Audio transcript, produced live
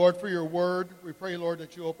Lord, for your word, we pray, Lord,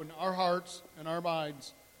 that you open our hearts and our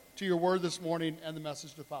minds to your word this morning and the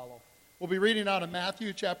message to follow. We'll be reading out of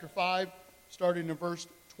Matthew chapter 5, starting in verse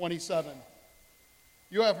 27.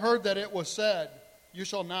 You have heard that it was said, you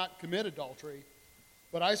shall not commit adultery.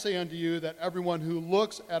 But I say unto you that everyone who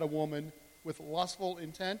looks at a woman with lustful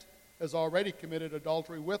intent has already committed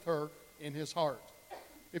adultery with her in his heart.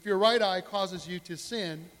 If your right eye causes you to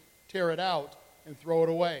sin, tear it out and throw it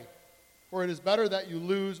away. For it is better that you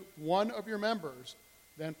lose one of your members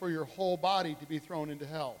than for your whole body to be thrown into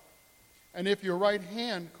hell. And if your right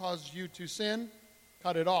hand causes you to sin,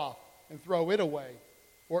 cut it off and throw it away.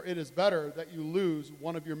 For it is better that you lose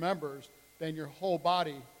one of your members than your whole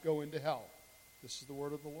body go into hell. This is the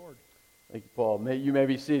word of the Lord. Thank you, Paul. You may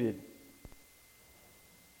be seated.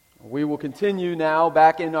 We will continue now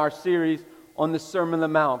back in our series on the Sermon on the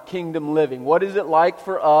Mount, Kingdom Living. What is it like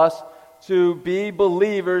for us to be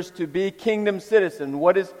believers, to be kingdom citizens?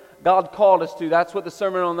 What has God called us to? That's what the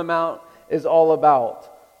Sermon on the Mount is all about.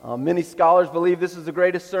 Many scholars believe this is the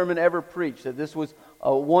greatest sermon ever preached, that this was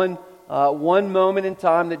one moment in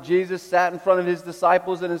time that Jesus sat in front of his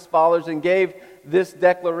disciples and his followers and gave this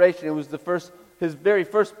declaration. It was his very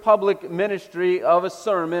first public ministry of a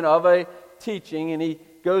sermon, of a teaching, and he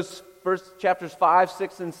goes first chapters 5,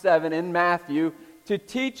 6, and 7 in Matthew to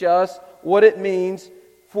teach us what it means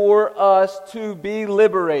for us to be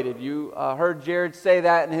liberated. You heard Jared say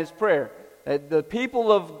that in his prayer. That the people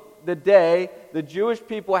of the day, the Jewish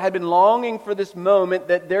people, had been longing for this moment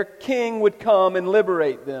that their king would come and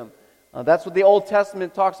liberate them. That's what the Old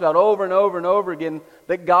Testament talks about over and over and over again,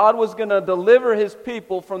 that God was going to deliver his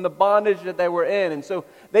people from the bondage that they were in. And so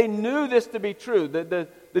they knew this to be true.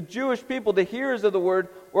 The Jewish people, the hearers of the word,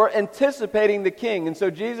 were anticipating the king. And so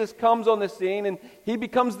Jesus comes on the scene and he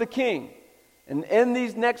becomes the king. And in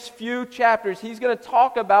these next few chapters, he's going to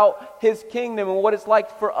talk about his kingdom and what it's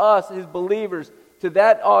like for us, his believers, to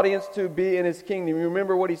that audience to be in his kingdom. You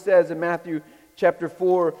remember what he says in Matthew chapter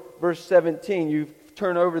 4, verse 17. You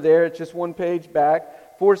turn over there, it's just one page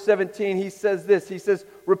back. 4:17, he says this. He says,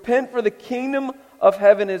 repent, for the kingdom of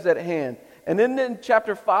heaven is at hand. And then in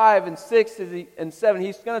chapter 5 and 6 and 7,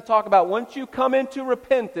 he's going to talk about once you come into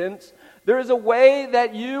repentance, there is a way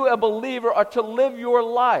that you, a believer, are to live your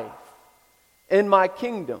life in my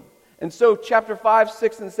kingdom. And so chapter 5,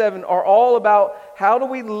 6, and 7 are all about how do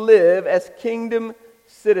we live as kingdom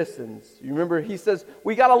citizens. You remember he says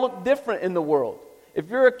we got to look different in the world. If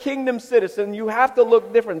you're a kingdom citizen, you have to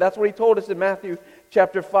look different. That's what he told us in Matthew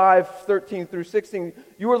chapter 5, 13 through 16.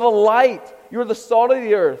 You are the light. You are the salt of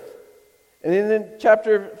the earth. And then in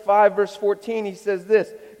chapter 5, verse 14, he says this.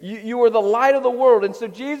 You are the light of the world. And so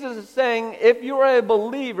Jesus is saying, if you are a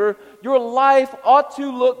believer, your life ought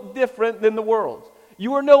to look different than the world's.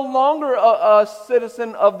 You are no longer a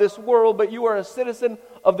citizen of this world, but you are a citizen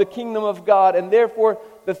of the kingdom of God. And therefore,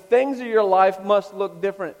 the things of your life must look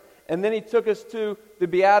different. And then he took us to the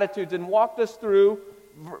Beatitudes and walked us through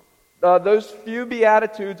those few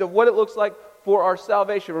Beatitudes of what it looks like for our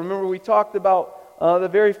salvation. Remember, we talked about the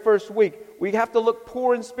very first week. We have to look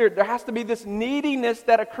poor in spirit. There has to be this neediness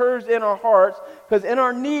that occurs in our hearts, because in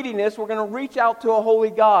our neediness, we're going to reach out to a holy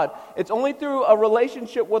God. It's only through a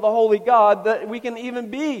relationship with a holy God that we can even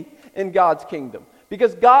be in God's kingdom.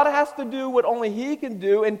 Because God has to do what only he can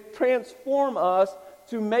do and transform us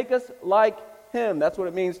to make us like him. That's what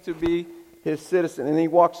it means to be his citizen. And he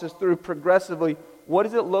walks us through progressively, what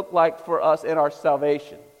does it look like for us in our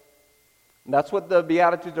salvation? And that's what the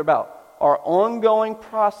Beatitudes are about. Our ongoing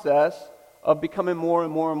process of becoming more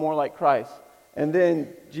and more and more like Christ. And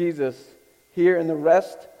then Jesus, here in the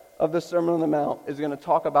rest of the Sermon on the Mount, is going to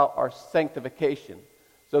talk about our sanctification.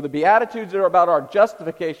 So the Beatitudes are about our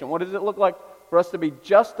justification. What does it look like for us to be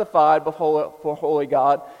justified before holy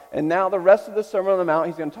God? And now the rest of the Sermon on the Mount,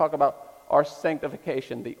 he's going to talk about our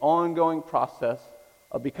sanctification, the ongoing process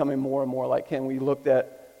of becoming more and more like him. We looked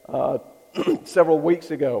at several weeks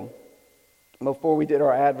ago, before we did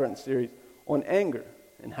our Advent series, on anger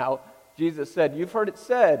and how Jesus said, you've heard it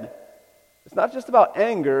said, it's not just about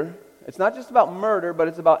anger, it's not just about murder, but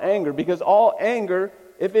it's about anger, because all anger,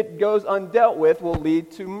 if it goes undealt with, will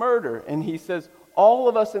lead to murder. And he says, all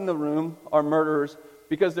of us in the room are murderers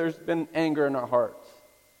because there's been anger in our hearts.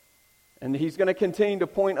 And he's going to continue to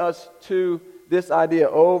point us to this idea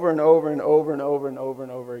over and over and over and over and over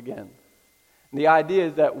and over again. And the idea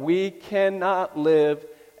is that we cannot live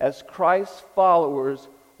as Christ's followers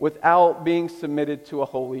without being submitted to a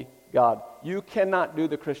holy God. You cannot do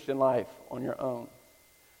the Christian life on your own.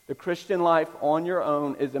 The Christian life on your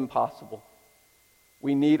own is impossible.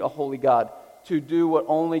 We need a holy God to do what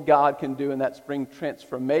only God can do, and that's bring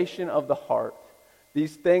transformation of the heart,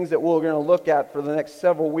 These things that we're going to look at for the next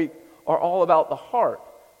several weeks are all about the heart.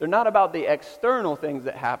 They're not about the external things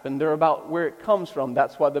that happen. They're about where it comes from.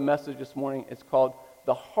 That's why the message this morning is called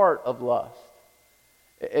the heart of lust.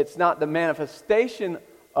 It's not the manifestation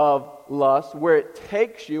of lust where it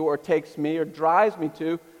takes you or takes me or drives me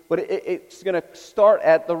to, but it's going to start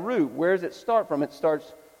at the root. Where does it start from? It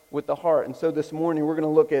starts with the heart. And so this morning we're going to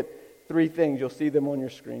look at three things. You'll see them on your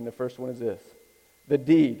screen. The first one is this: the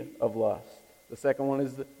deed of lust. The second one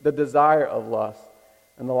is the desire of lust.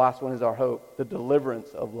 And the last one is our hope, the deliverance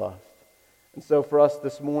of lust. And so for us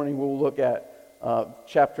this morning, we'll look at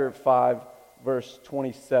chapter 5, verse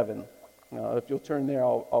 27. If you'll turn there,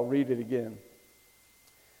 I'll read it again.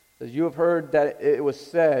 It says, "You have heard that it was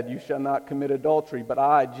said, 'You shall not commit adultery.' But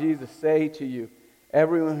I, Jesus, say to you,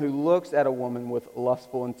 everyone who looks at a woman with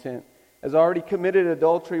lustful intent has already committed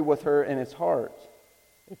adultery with her in his heart.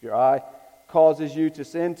 If your eye causes you to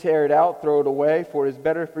sin, tear it out, throw it away, for it is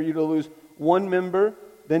better for you to lose one member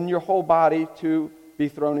than your whole body to be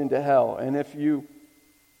thrown into hell. And if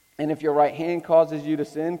your right hand causes you to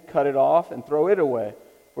sin, cut it off and throw it away,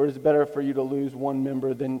 for it is better for you to lose one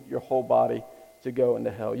member than your whole body to go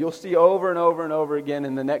into hell." You'll see over and over and over again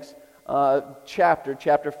in the next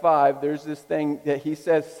chapter 5, there's this thing that he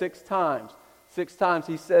says 6 times. 6 times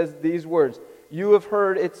he says these words: "You have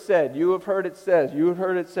heard it said, you have heard it says, you have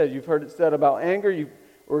heard it said." You've heard it said about anger.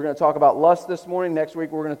 We're going to talk about lust this morning. Next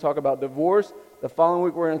week we're going to talk about divorce. The following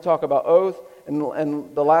week we're going to talk about oath.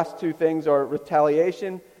 And the last 2 things are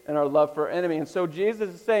retaliation and our love for our enemy. And so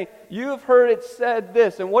Jesus is saying, you have heard it said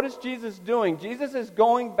this. And what is Jesus doing? Jesus is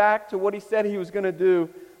going back to what he said he was going to do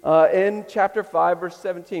in chapter 5, verse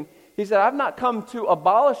 17. He said, "I've not come to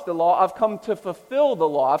abolish the law. I've come to fulfill the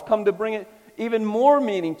law. I've come to bring it even more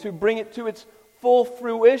meaning, to bring it to its full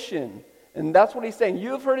fruition." And that's what he's saying.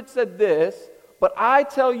 You have heard it said this, but I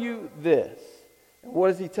tell you this. And what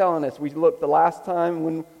is he telling us? We looked the last time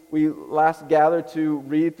when we last gathered to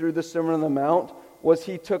read through the Sermon on the Mount, was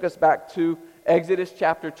he took us back to Exodus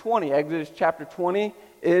chapter 20. Exodus chapter 20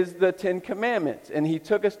 is the 10 Commandments. And he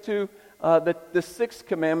took us to the 6th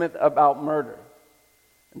commandment about murder.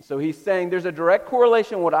 And so he's saying there's a direct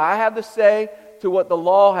correlation what I have to say to what the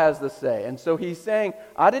law has to say. And so he's saying,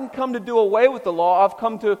 I didn't come to do away with the law. I've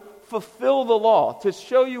come to fulfill the law, to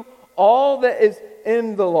show you all that is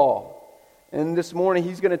in the law. And this morning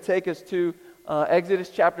he's going to take us to Exodus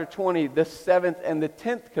chapter 20, the 7th and the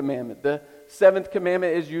 10th commandment. The 7th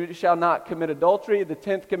commandment is you shall not commit adultery. The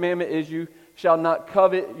 10th commandment is you shall not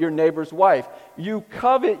covet your neighbor's wife. You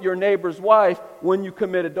covet your neighbor's wife when you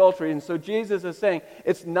commit adultery. And so Jesus is saying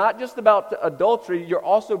it's not just about adultery. You're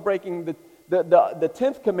also breaking the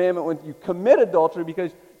 10th commandment when you commit adultery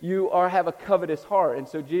because you have a covetous heart. And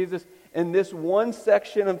so Jesus, in this one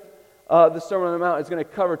section of the Sermon on the Mount, is going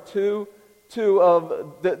to cover two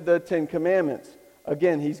of the 10 commandments.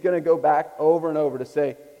 Again, he's going to go back over and over to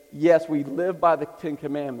say, yes, we live by the 10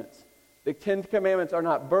 commandments. The 10 commandments are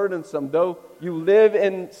not burdensome, though you live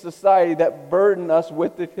in society that burden us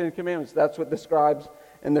with the 10 commandments. That's what the scribes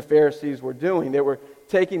and the Pharisees were doing. They were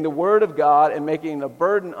taking the word of God and making it a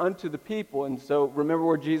burden unto the people. And so remember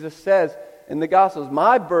where Jesus says in the Gospels,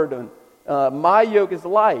 my burden, my yoke is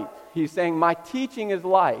light. He's saying my teaching is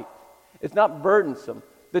light. It's not burdensome.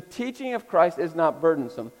 The teaching of Christ is not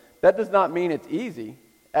burdensome. That does not mean it's easy.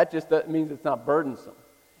 That means it's not burdensome.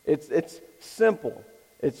 It's simple.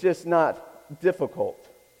 It's just not difficult.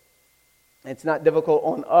 It's not difficult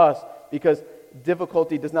on us because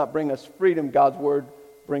difficulty does not bring us freedom. God's word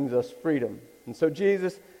brings us freedom. And so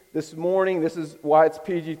Jesus, this morning, this is why it's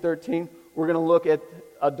PG-13, we're going to look at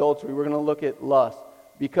adultery. We're going to look at lust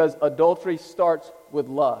because adultery starts with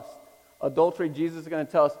lust. Adultery, Jesus is going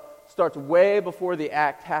to tell us, starts way before the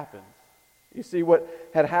act happens. You see, what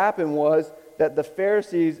had happened was that the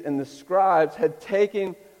Pharisees and the scribes had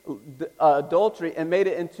taken adultery and made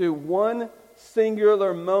it into one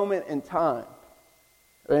singular moment in time.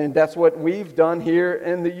 And that's what we've done here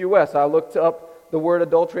in the U.S. I looked up the word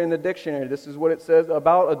adultery in the dictionary. This is what it says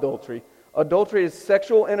about adultery. Adultery is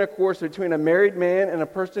sexual intercourse between a married man and a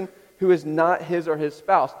person who is not his or his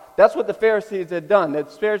spouse. That's what the Pharisees had done. The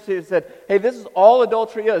Pharisees said, hey, this is all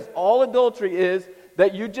adultery is. All adultery is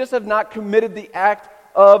that you just have not committed the act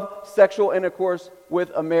of sexual intercourse with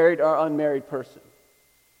a married or unmarried person.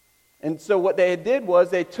 And so what they did was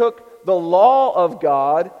they took the law of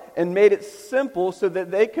God and made it simple so that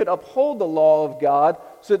they could uphold the law of God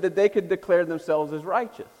so that they could declare themselves as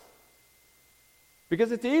righteous.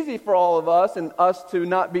 Because it's easy for all of us and us to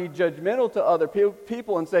not be judgmental to other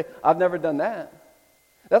people and say, I've never done that.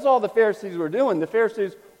 That's all the Pharisees were doing. The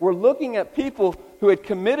Pharisees were looking at people who had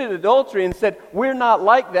committed adultery and said, we're not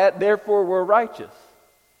like that, therefore we're righteous.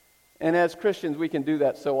 And as Christians, we can do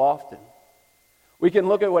that so often. We can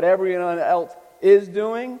look at what everyone else is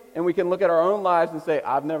doing, and we can look at our own lives and say,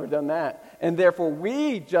 I've never done that. And therefore,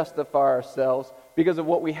 we justify ourselves because of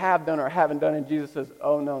what we have done or haven't done. And Jesus says,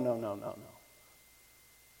 oh, no.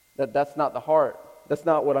 That's not the heart. That's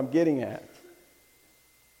not what I'm getting at.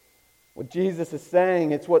 What Jesus is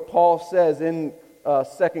saying, it's what Paul says in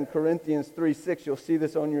 2 Corinthians 3:6. You'll see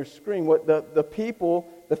this on your screen. What the people,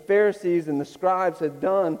 the Pharisees and the scribes had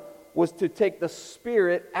done was to take the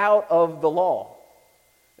spirit out of the law.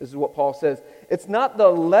 This is what Paul says. It's not the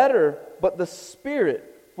letter, but the spirit.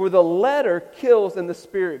 For the letter kills and the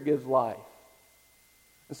spirit gives life.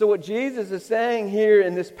 And so what Jesus is saying here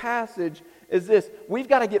in this passage is this. We've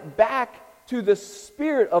got to get back to the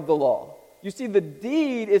spirit of the law. You see, the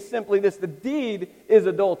deed is simply this. The deed is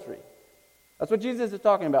adultery. That's what Jesus is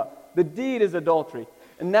talking about. The deed is adultery.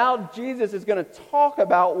 And now Jesus is going to talk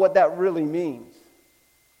about what that really means.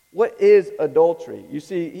 What is adultery? You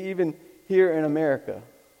see, even here in America,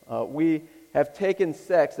 we have taken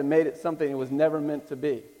sex and made it something it was never meant to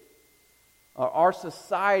be. Our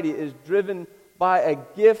society is driven by a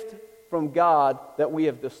gift from God that we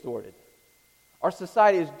have distorted. Our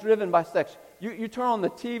society is driven by sex. You turn on the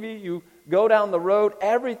TV, you go down the road,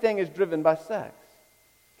 everything is driven by sex.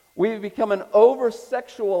 We've become an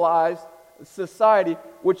over-sexualized society,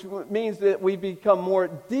 which means that we become more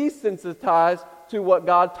desensitized to what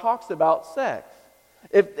God talks about sex.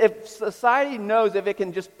 If society knows if it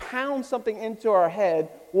can just pound something into our head,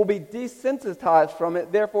 we'll be desensitized from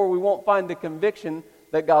it. Therefore, we won't find the conviction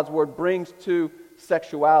that God's Word brings to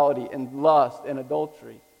sexuality and lust and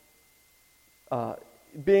adultery.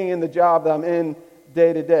 Being in the job that I'm in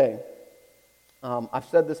day to day, I've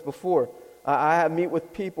said this before. I meet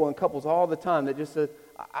with people and couples all the time that just said,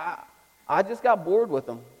 I just got bored with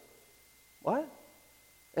them. What?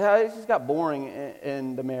 Yeah, it just got boring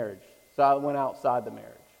in the marriage. So I went outside the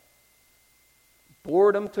marriage.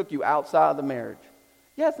 Boredom took you outside of the marriage.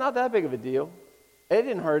 Yeah, it's not that big of a deal. It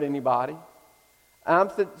didn't hurt anybody. And I'm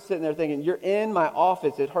sitting there thinking, you're in my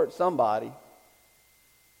office, it hurt somebody.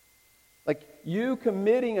 Like, you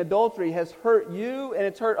committing adultery has hurt you, and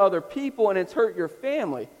it's hurt other people, and it's hurt your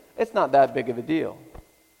family. It's not that big of a deal.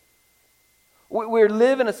 We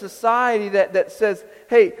live in a society that says,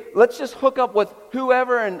 hey, let's just hook up with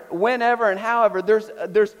whoever and whenever and however. There's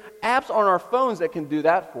apps on our phones that can do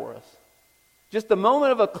that for us. Just the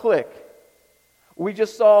moment of a click. We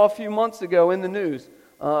just saw a few months ago in the news,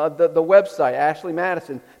 the website, Ashley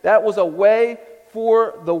Madison. That was a way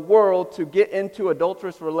for the world to get into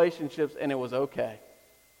adulterous relationships, and it was okay.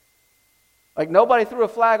 Like, nobody threw a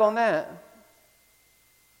flag on that.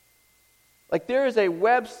 Like, there is a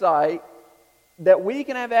website that we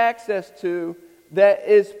can have access to that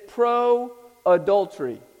is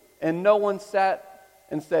pro-adultery, and no one sat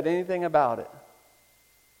and said anything about it.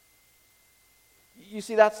 You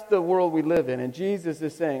see, that's the world we live in, and Jesus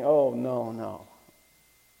is saying, oh, no.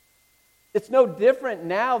 It's no different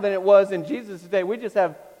now than it was in Jesus' day. We just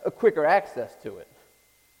have a quicker access to it.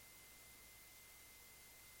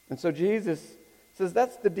 And so Jesus says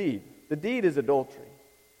that's the deed. The deed is adultery.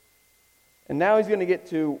 And now he's going to get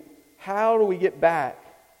to how do we get back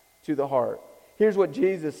to the heart. Here's what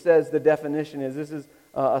Jesus says the definition is. This is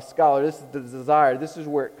a scholar. This is the desire. This is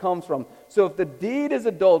where it comes from. So if the deed is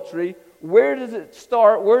adultery, where does it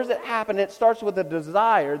start? Where does it happen? It starts with a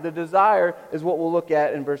desire. The desire is what we'll look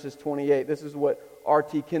at in verses 28. This is what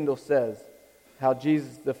R.T. Kendall says, how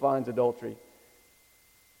Jesus defines adultery.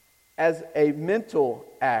 As a mental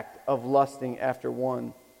act of lusting after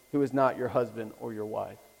one who is not your husband or your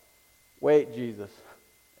wife. Wait, Jesus.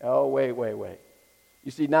 Oh, wait.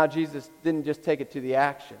 You see, now Jesus didn't just take it to the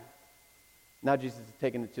action. Now Jesus is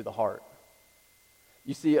taking it to the heart.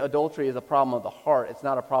 You see, adultery is a problem of the heart. It's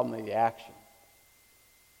not a problem of the action.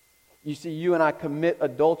 You see, you and I commit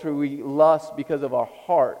adultery. We lust because of our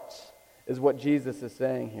hearts, is what Jesus is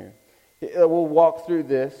saying here. We'll walk through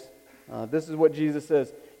this. This is what Jesus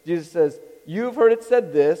says. Jesus says, you've heard it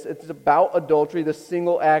said this. It's about adultery, the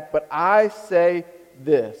single act, but I say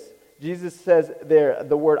this. Jesus says there,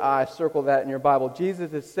 the word I, circle that in your Bible.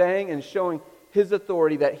 Jesus is saying and showing his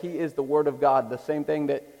authority that he is the Word of God, the same thing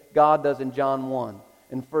that God does in John 1,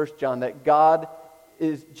 in 1 John, that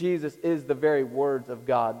Jesus is the very words of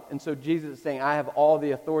God. And so Jesus is saying, I have all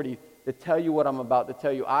the authority to tell you what I'm about to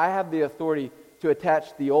tell you. I have the authority to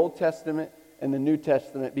attach the Old Testament and the New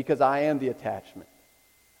Testament because I am the attachment.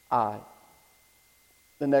 I.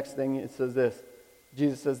 The next thing it says this.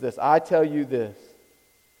 Jesus says this, I tell you this,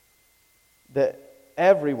 that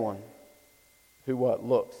everyone who what?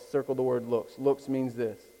 Looks. Circle the word looks. Looks means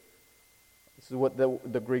this. This is what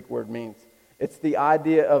the Greek word means. It's the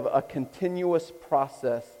idea of a continuous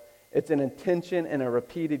process. It's an intention and a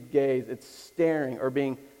repeated gaze. It's staring or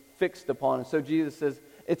being fixed upon. And so Jesus says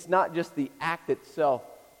it's not just the act itself,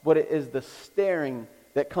 but it is the staring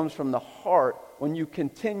that comes from the heart when you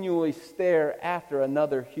continually stare after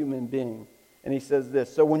another human being. And he says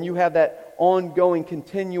this, so when you have that ongoing,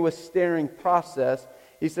 continuous staring process,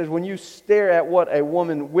 he says when you stare at what? A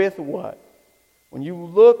woman with what? When you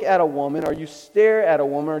look at a woman, or you stare at a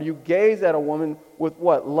woman, or you gaze at a woman with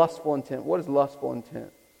what? Lustful intent. What is lustful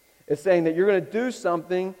intent? It's saying that you're going to do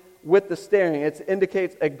something with the staring. It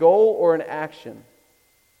indicates a goal or an action.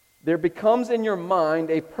 There becomes in your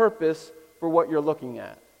mind a purpose for what you're looking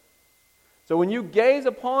at. So when you gaze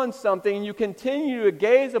upon something and you continue to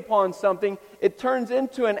gaze upon something, it turns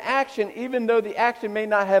into an action even though the action may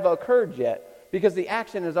not have occurred yet, because the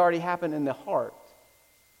action has already happened in the heart.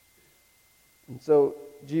 And so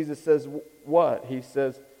Jesus says what? He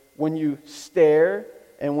says when you stare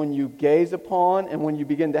and when you gaze upon and when you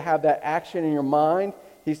begin to have that action in your mind,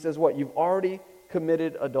 he says what? You've already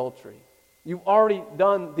committed adultery. You've already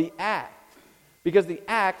done the act. Because the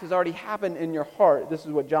act has already happened in your heart. This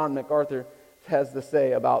is what John MacArthur has to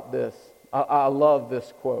say about this. I love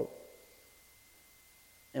this quote.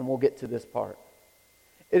 And we'll get to this part.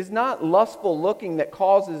 It is not lustful looking that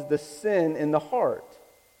causes the sin in the heart,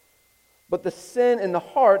 but the sin in the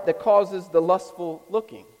heart that causes the lustful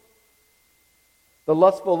looking. The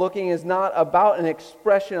lustful looking is not about an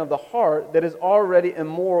expression of the heart that is already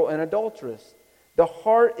immoral and adulterous. The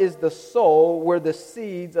heart is the soul where the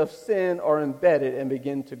seeds of sin are embedded and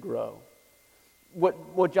begin to grow.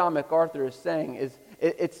 What John MacArthur is saying is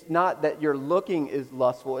it's not that your looking is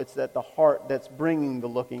lustful, it's that the heart that's bringing the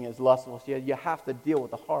looking is lustful. So you have to deal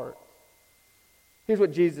with the heart. Here's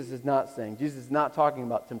what Jesus is not saying. Jesus is not talking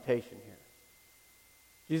about temptation here.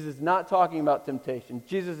 Jesus is not talking about temptation.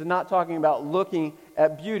 Jesus is not talking about looking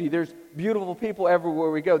at beauty. There's beautiful people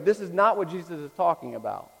everywhere we go. This is not what Jesus is talking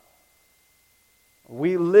about.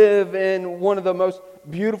 We live in one of the most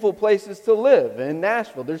beautiful places to live, in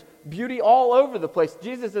Nashville. There's beauty all over the place.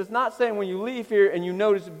 Jesus is not saying when you leave here and you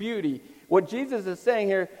notice beauty. What Jesus is saying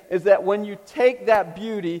here is that when you take that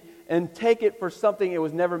beauty and take it for something it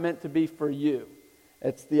was never meant to be for you.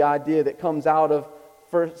 It's the idea that comes out of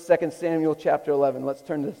 2 Samuel chapter 11. Let's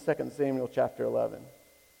turn to 2 Samuel chapter 11.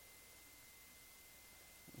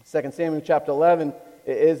 2 Samuel chapter 11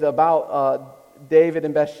 is about David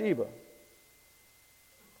and Bathsheba.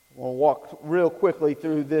 We'll walk real quickly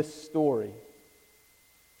through this story.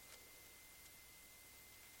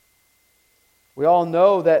 We all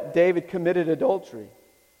know that David committed adultery.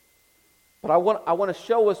 But I want to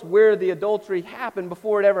show us where the adultery happened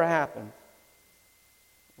before it ever happened.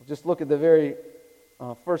 We'll just look at the very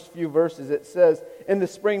first few verses. It says, in the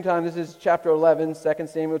springtime, this is chapter 11, 2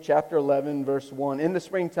 Samuel chapter 11, verse 1. In the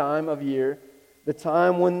springtime of year, the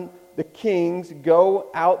time when the kings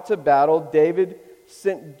go out to battle, David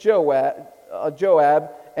sent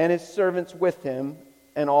Joab and his servants with him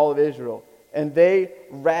and all of Israel. And they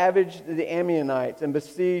ravaged the Ammonites and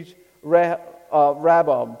besieged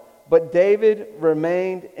Rabbah. But David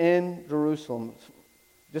remained in Jerusalem.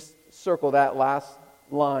 Just circle that last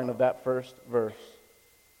line of that first verse.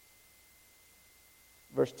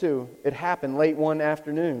 Verse 2, it happened late one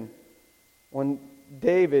afternoon when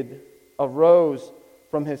David arose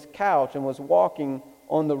from his couch and was walking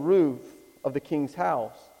on the roof of the king's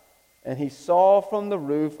house. And he saw from the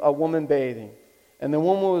roof a woman bathing. And the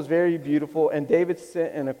woman was very beautiful. And David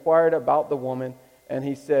sent and inquired about the woman. And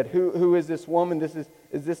he said, Who is this woman?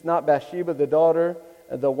 Is this not Bathsheba, the daughter,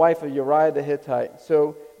 the wife of Uriah the Hittite?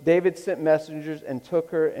 So David sent messengers and took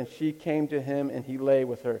her, and she came to him, and he lay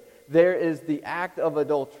with her. There is the act of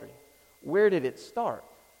adultery. Where did it start?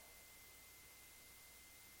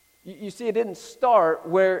 You see, it didn't start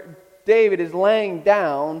where David is laying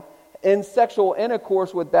down in sexual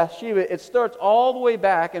intercourse with Bathsheba. It starts all the way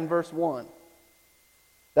back in verse 1.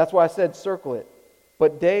 That's why I said circle it.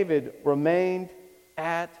 But David remained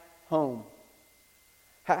at home.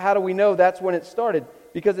 How do we know that's when it started?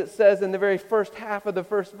 Because it says in the very first half of the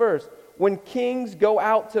first verse, when kings go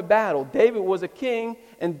out to battle. David was a king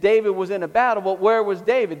and David was in a battle, but where was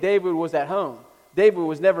David? David was at home. David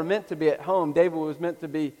was never meant to be at home. David was meant to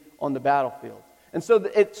be on the battlefield. And so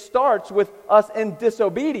it starts with us in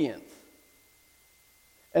disobedience.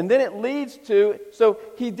 And then it leads to, so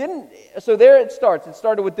there it starts. It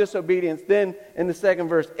started with disobedience. Then in the second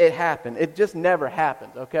verse, it happened. It just never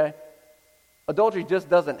happened, okay? Adultery just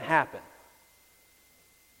doesn't happen.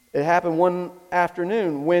 It happened one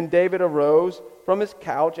afternoon when David arose from his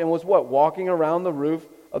couch and was walking around the roof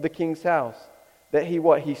of the king's house. That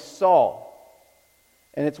he saw.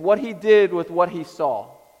 And it's what he did with what he saw.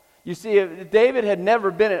 You see, if David had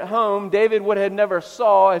never been at home, David would have never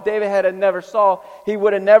saw. If David had never saw, he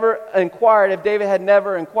would have never inquired. If David had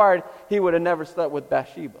never inquired, he would have never slept with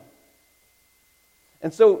Bathsheba.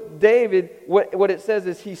 And so David, what it says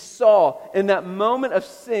is he saw. In that moment of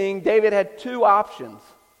seeing, David had two options.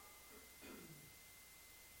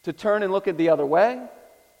 To turn and look at the other way,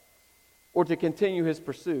 or to continue his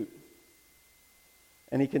pursuit.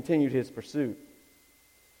 And he continued his pursuit.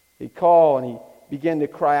 He called and he began to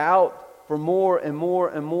cry out for more and more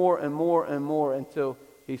and more and more and more until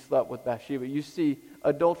he slept with Bathsheba. You see,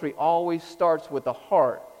 adultery always starts with the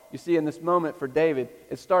heart. You see, in this moment for David,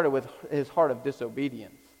 it started with his heart of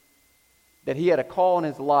disobedience. That he had a call in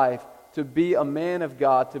his life to be a man of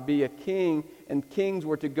God, to be a king, and kings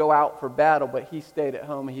were to go out for battle, but he stayed at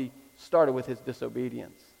home. He started with his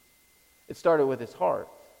disobedience. It started with his heart.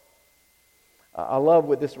 I love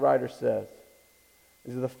what this writer says.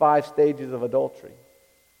 These are the 5 stages of adultery.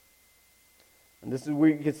 And this is where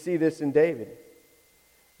you can see this in David.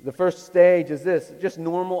 The first stage is this, just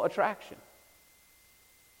normal attraction.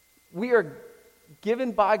 We are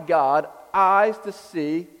given by God eyes to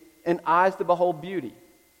see and eyes to behold beauty.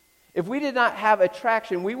 If we did not have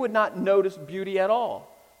attraction, we would not notice beauty at all.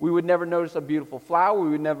 We would never notice a beautiful flower. We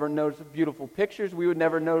would never notice beautiful pictures. We would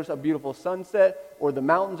never notice a beautiful sunset or the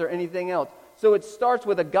mountains or anything else. So it starts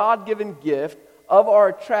with a God-given gift of our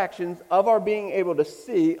attractions, of our being able to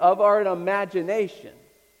see, of our imagination.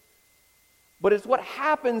 But it's what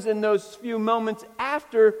happens in those few moments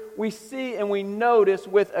after we see and we notice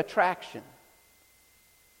with attraction.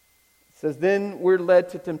 It says, then we're led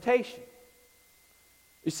to temptation.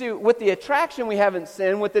 You see, with the attraction we haven't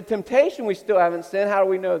sinned, with the temptation we still haven't sinned. How do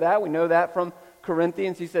we know that? We know that from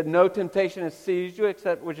Corinthians. He said, no temptation has seized you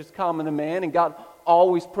except which is common to man, and God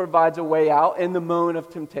always provides a way out in the moment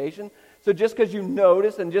of temptation. So just because you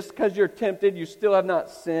notice and just because you're tempted, you still have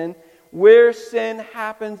not sinned. Where sin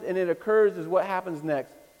happens and it occurs is what happens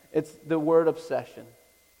next. It's the word obsession.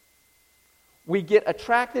 We get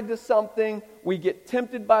attracted to something, we get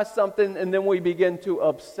tempted by something, and then we begin to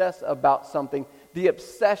obsess about something. The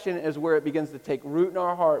obsession is where it begins to take root in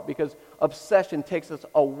our heart, because obsession takes us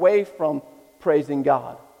away from praising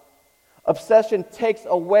God. Obsession takes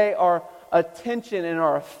away our attention and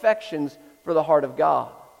our affections for the heart of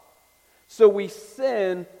God. So we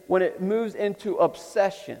sin when it moves into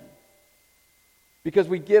obsession, because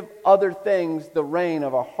we give other things the reign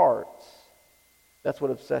of our hearts. That's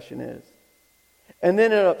what obsession is. And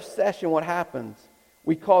then in obsession, what happens?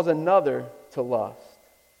 We cause another to lust.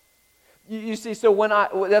 You see, so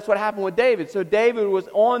that's what happened with David. So David was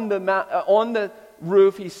on the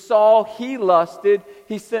roof. He saw, he lusted.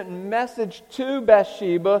 He sent message to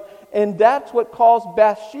Bathsheba, and that's what caused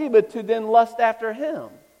Bathsheba to then lust after him.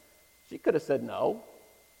 She could have said no,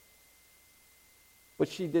 but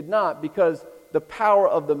she did not, because the power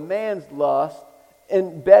of the man's lust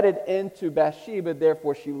embedded into Bathsheba.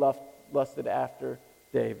 Therefore, she lusted after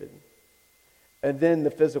David. And then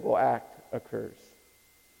the physical act occurs.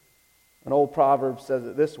 An old proverb says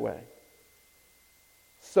it this way: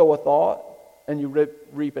 sow a thought and you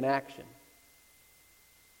reap an action.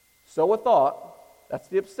 Sow a thought, that's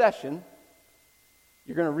the obsession,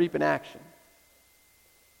 you're going to reap an action.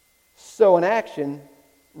 Sow an action,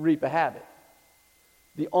 reap a habit.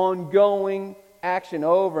 The ongoing action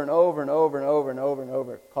over and over and over and over and over and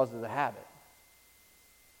over causes a habit.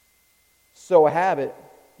 Sow a habit,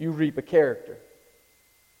 you reap a character.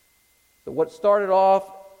 So what started off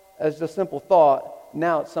as a simple thought,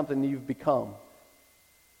 now it's something you've become.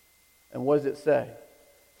 And what does it say?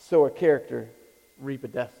 Sow a character, reap a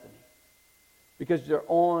destiny. Because your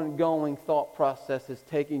ongoing thought process is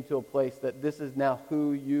taking to a place that this is now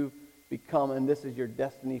who you've become, and this is your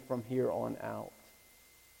destiny from here on out.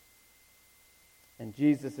 And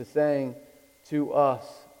Jesus is saying to us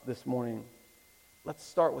this morning, let's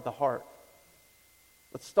start with the heart.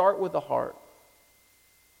 Let's start with the heart.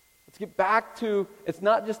 Let's get back to, it's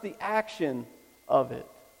not just the action of it.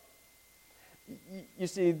 You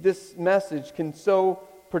see, this message can so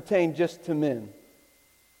pertain just to men.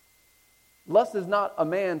 Lust is not a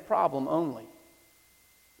man problem only.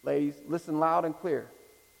 Ladies, listen loud and clear.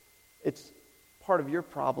 It's part of your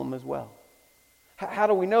problem as well. How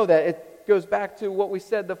do we know that? It goes back to what we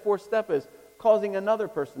said the fourth step is, causing another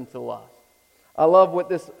person to lust. I love what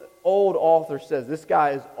this old author says. This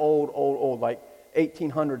guy is old, like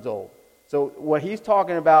 1800s old. So what he's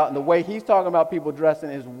talking about and the way he's talking about people dressing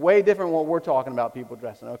is way different than what we're talking about people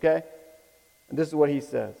dressing, okay? And this is what he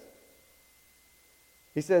says.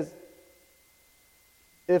 He says,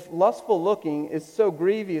 If lustful looking is so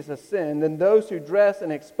grievous a sin, then those who dress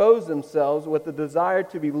and expose themselves with the desire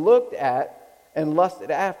to be looked at and lusted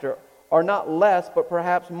after are not less, but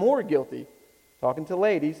perhaps more guilty. Talking to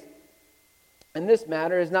ladies. And this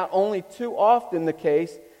matter is not only too often the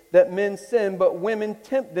case that men sin, but women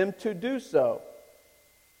tempt them to do so.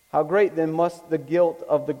 How great then must the guilt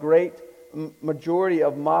of the great majority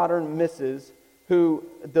of modern misses who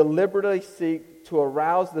deliberately seek to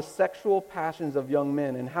arouse the sexual passions of young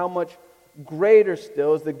men, and how much greater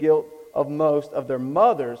still is the guilt of most of their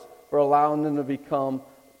mothers for allowing them to become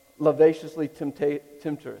lasciviously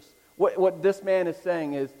temptress. What this man is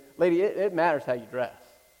saying is, lady, it matters how you dress.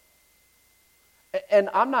 And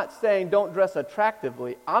I'm not saying don't dress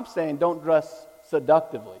attractively. I'm saying don't dress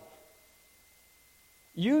seductively.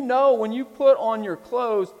 You know when you put on your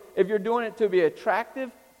clothes if you're doing it to be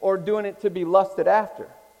attractive or doing it to be lusted after.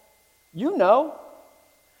 You know.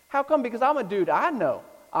 How come? Because I'm a dude. I know.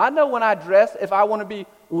 I know when I dress if I want to be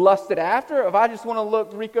lusted after, if I just want to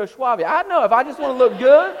look Rico Suave. I know if I just want to look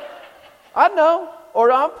good. I know.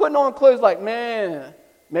 Or I'm putting on clothes like, man,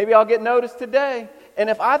 maybe I'll get noticed today. And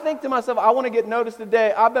if I think to myself, I want to get noticed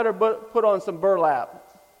today, I better put on some burlap.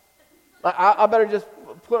 I better just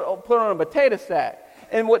put on a potato sack.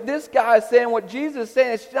 And what this guy is saying, what Jesus is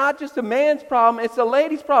saying, it's not just a man's problem, it's a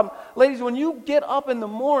lady's problem. Ladies, when you get up in the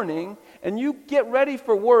morning and you get ready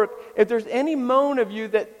for work, if there's any moan of you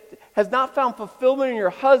that has not found fulfillment in your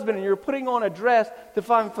husband and you're putting on a dress to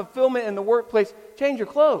find fulfillment in the workplace, change your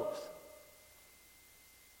clothes.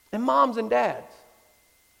 And moms and dads,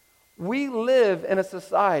 we live in a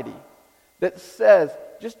society that says,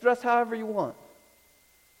 just dress however you want.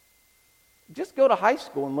 Just go to high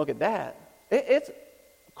school and look at that. It's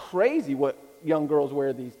crazy what young girls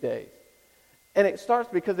wear these days. And it starts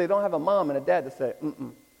because they don't have a mom and a dad to say,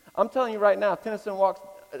 mm-mm. I'm telling you right now, if Tennyson walks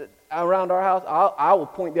around our house, I will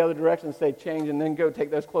point the other direction and say change and then go take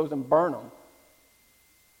those clothes and burn them.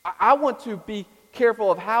 I want to be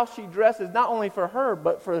careful of how she dresses, not only for her,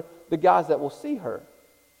 but for the guys that will see her.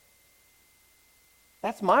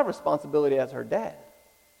 That's my responsibility as her dad.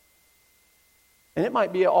 And it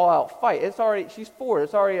might be an all-out fight. She's 4.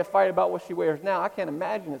 It's already a fight about what she wears now. I can't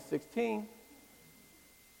imagine at 16.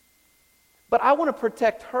 But I want to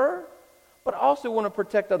protect her, but I also want to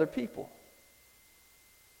protect other people.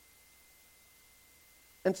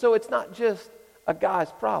 And so it's not just a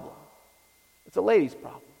guy's problem. It's a lady's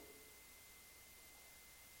problem.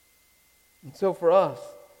 And so for us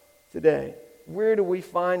today, where do we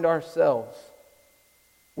find ourselves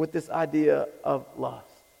with this idea of lust?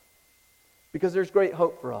 Because there's great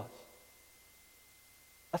hope for us.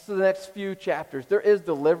 That's the next few chapters. There is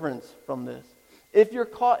deliverance from this. If you're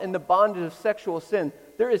caught in the bondage of sexual sin,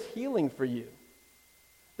 there is healing for you.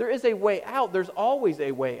 There is a way out. There's always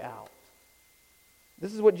a way out.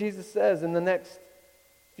 This is what Jesus says in the next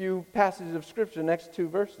few passages of Scripture, the next 2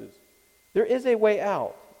 verses. There is a way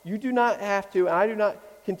out. You do not have to, and I do not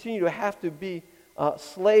continue to have to be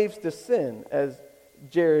slaves to sin, as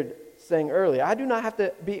Jared saying earlier. I do not have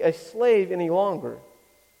to be a slave any longer.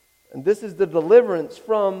 And this is the deliverance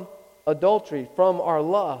from adultery, from our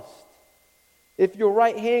lust. If your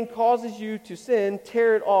right hand causes you to sin,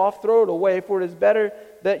 tear it off, throw it away, for it is better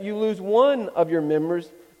that you lose one of your members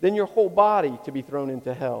than your whole body to be thrown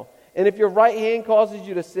into hell. And if your right hand causes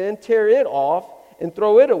you to sin, tear it off and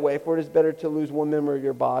throw it away, for it is better to lose one member of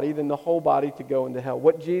your body than the whole body to go into hell.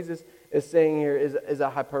 What Jesus is saying here is a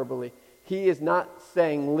hyperbole. He is not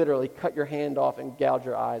saying literally cut your hand off and gouge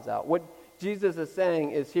your eyes out. What Jesus is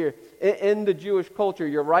saying is here, in the Jewish culture,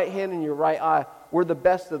 your right hand and your right eye were the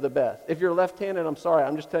best of the best. If you're left-handed, I'm sorry,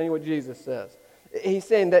 I'm just telling you what Jesus says. He's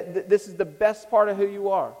saying that this is the best part of who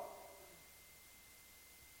you are.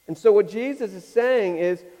 And so what Jesus is saying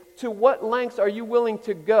is, to what lengths are you willing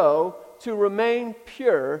to go to remain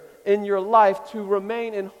pure in your life, to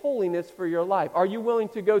remain in holiness for your life? Are you willing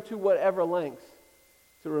to go to whatever lengths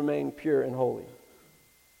to remain pure and holy?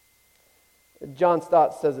 John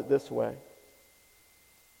Stott says it this way.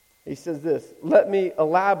 He says this, let me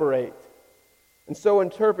elaborate and so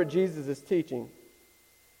interpret Jesus' teaching.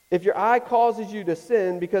 If your eye causes you to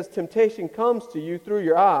sin because temptation comes to you through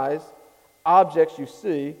your eyes, objects you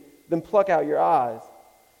see, then pluck out your eyes.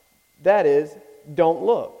 That is, don't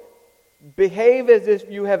look. Behave as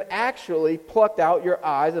if you have actually plucked out your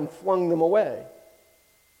eyes and flung them away,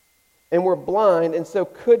 and were blind and so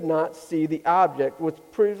could not see the object which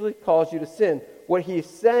previously caused you to sin. What he's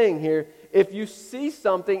saying here, if you see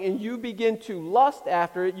something and you begin to lust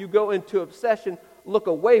after it, you go into obsession, look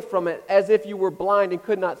away from it as if you were blind and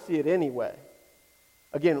could not see it anyway.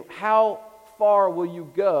 Again, how far will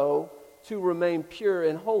you go to remain pure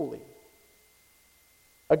and holy?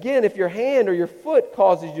 Again, if your hand or your foot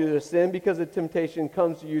causes you to sin because the temptation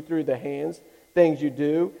comes to you through the hands, things you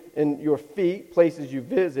do, and your feet, places you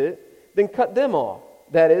visit, then cut them off.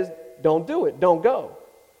 That is, don't do it. Don't go.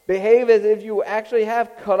 Behave as if you actually have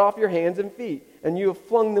cut off your hands and feet, and you have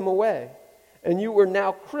flung them away. And you were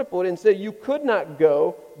now crippled, and so you could not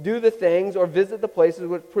go, do the things, or visit the places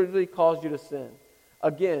which previously caused you to sin.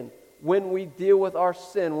 Again, when we deal with our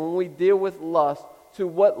sin, when we deal with lust, to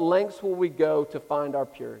what lengths will we go to find our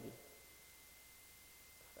purity?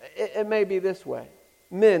 It may be this way.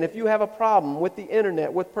 Men, if you have a problem with the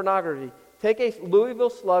internet, with pornography, take a Louisville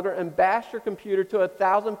Slugger and bash your computer to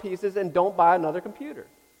 1,000 pieces and don't buy another computer.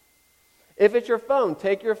 If it's your phone,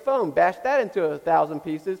 take your phone, bash that into 1,000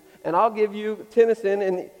 pieces, and I'll give you Tennyson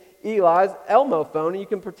and Eli's Elmo phone, and you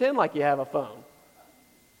can pretend like you have a phone.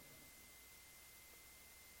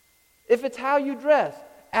 If it's how you dress,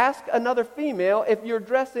 ask another female if you're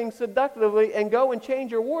dressing seductively and go and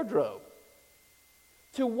change your wardrobe.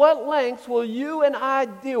 To what lengths will you and I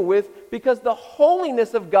deal with because the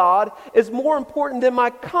holiness of God is more important than my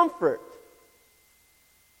comfort?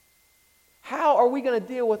 How are we going to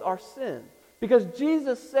deal with our sin? Because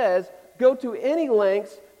Jesus says, go to any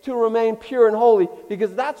lengths to remain pure and holy,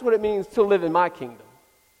 because that's what it means to live in my kingdom.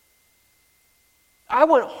 I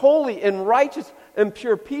want holy and righteous and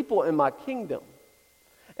pure people in my kingdom.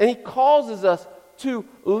 And he causes us to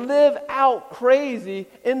live out crazy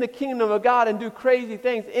in the kingdom of God and do crazy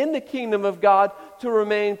things in the kingdom of God to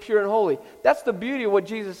remain pure and holy. That's the beauty of what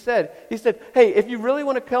Jesus said. He said, hey, if you really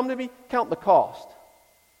want to come to me, count the cost.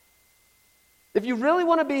 If you really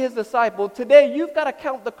want to be his disciple, today you've got to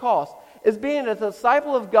count the cost. Is being a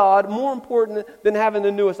disciple of God more important than having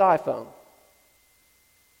the newest iPhone?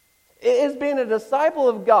 Is being a disciple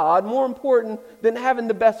of God more important than having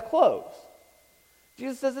the best clothes?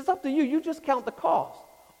 Jesus says, it's up to you. You just count the cost.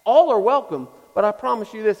 All are welcome, but I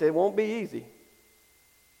promise you this, it won't be easy.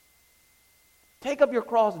 Take up your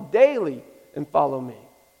cross daily and follow me.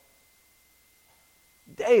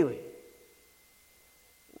 Daily.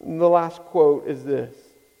 The last quote is this.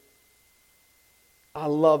 I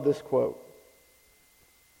love this quote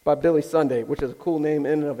by Billy Sunday, which is a cool name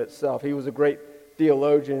in and of itself. He was a great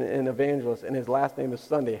theologian and evangelist, and his last name is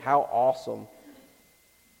Sunday. How awesome.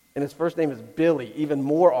 And his first name is Billy, even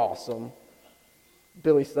more awesome.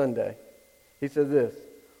 Billy Sunday. He says this,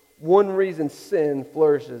 one reason sin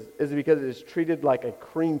flourishes is because it is treated like a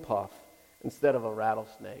cream puff instead of a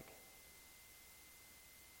rattlesnake.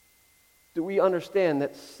 Do we understand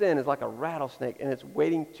that sin is like a rattlesnake and it's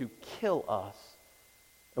waiting to kill us?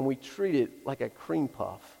 And we treat it like a cream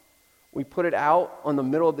puff. We put it out on the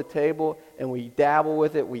middle of the table and we dabble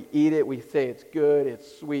with it, we eat it, we say it's good,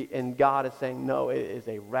 it's sweet, and God is saying, no, it is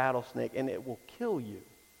a rattlesnake and it will kill you.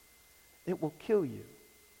 It will kill you.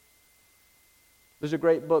 There's a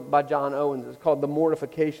great book by John Owens. It's called The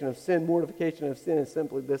Mortification of Sin. Mortification of sin is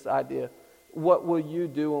simply this idea. What will you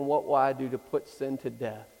do and what will I do to put sin to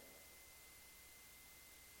death?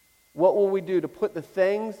 What will we do to put the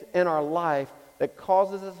things in our life that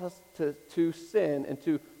causes us to sin and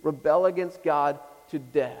to rebel against God to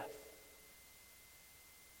death?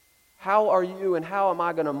 How are you and how am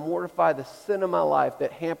I going to mortify the sin of my life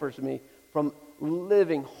that hampers me from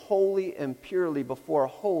living holy and purely before a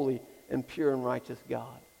holy and pure and righteous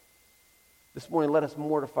God? This morning, let us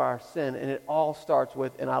mortify our sin, and it all starts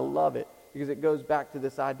with, and I love it, because it goes back to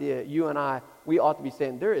this idea, you and I, we ought to be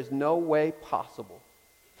saying, there is no way possible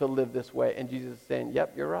to live this way. And Jesus is saying,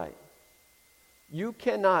 yep, you're right. You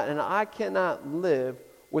cannot and I cannot live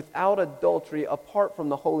without adultery apart from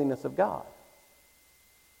the holiness of God.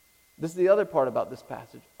 This is the other part about this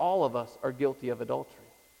passage. All of us are guilty of adultery.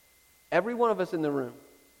 Every one of us in the room.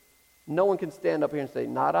 No one can stand up here and say,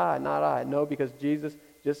 not I, not I. No, because Jesus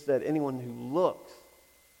just said anyone who looks.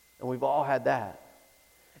 And we've all had that.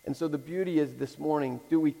 And so the beauty is this morning,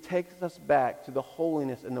 do we take us back to the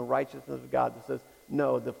holiness and the righteousness of God that says,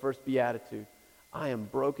 no, the first beatitude, I am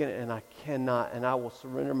broken and I cannot, and I will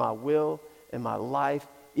surrender my will and my life,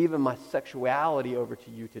 even my sexuality over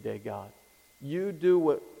to you today, God. You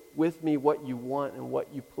do with me what you want and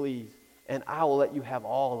what you please, and I will let you have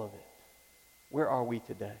all of it. Where are we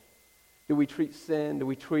today? Do we treat sin, do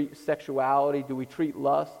we treat sexuality, do we treat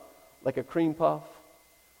lust like a cream puff,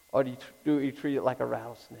 or do we treat it like a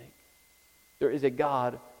rattlesnake? There is a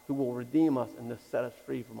God who will redeem us and to set us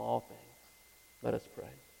free from all things. Let us pray.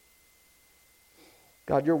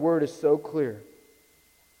 God, your word is so clear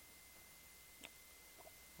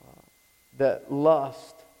that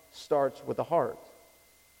lust starts with the heart.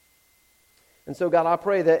 And so, God, I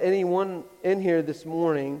pray that anyone in here this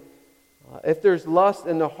morning, if there's lust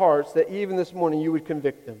in their hearts, that even this morning you would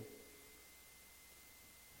convict them.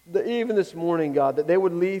 that even this morning, God, that they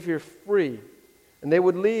would leave here free. And they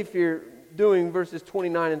would leave here doing verses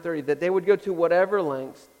 29 and 30, that they would go to whatever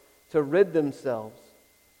lengths to rid themselves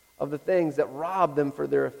of the things that rob them for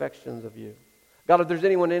their affections of you. God, if there's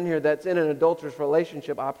anyone in here that's in an adulterous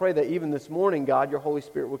relationship, I pray that even this morning, God, your Holy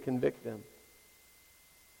Spirit would convict them.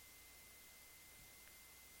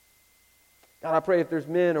 God, I pray if there's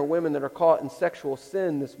men or women that are caught in sexual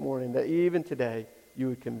sin this morning, that even today you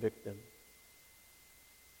would convict them.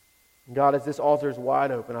 God, as this altar is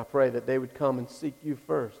wide open, I pray that they would come and seek you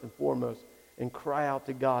first and foremost and cry out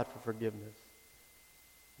to God for forgiveness.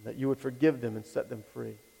 And that you would forgive them and set them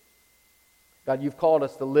free. God, you've called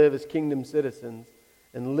us to live as kingdom citizens.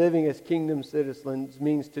 And living as kingdom citizens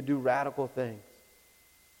means to do radical things,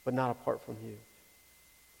 but not apart from you.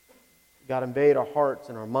 God, invade our hearts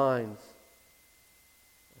and our minds.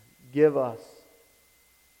 Give us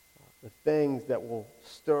the things that will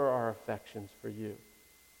stir our affections for you.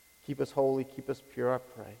 Keep us holy, keep us pure, I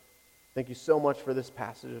pray. Thank you so much for this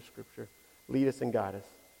passage of Scripture. Lead us and guide us.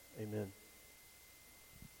 Amen.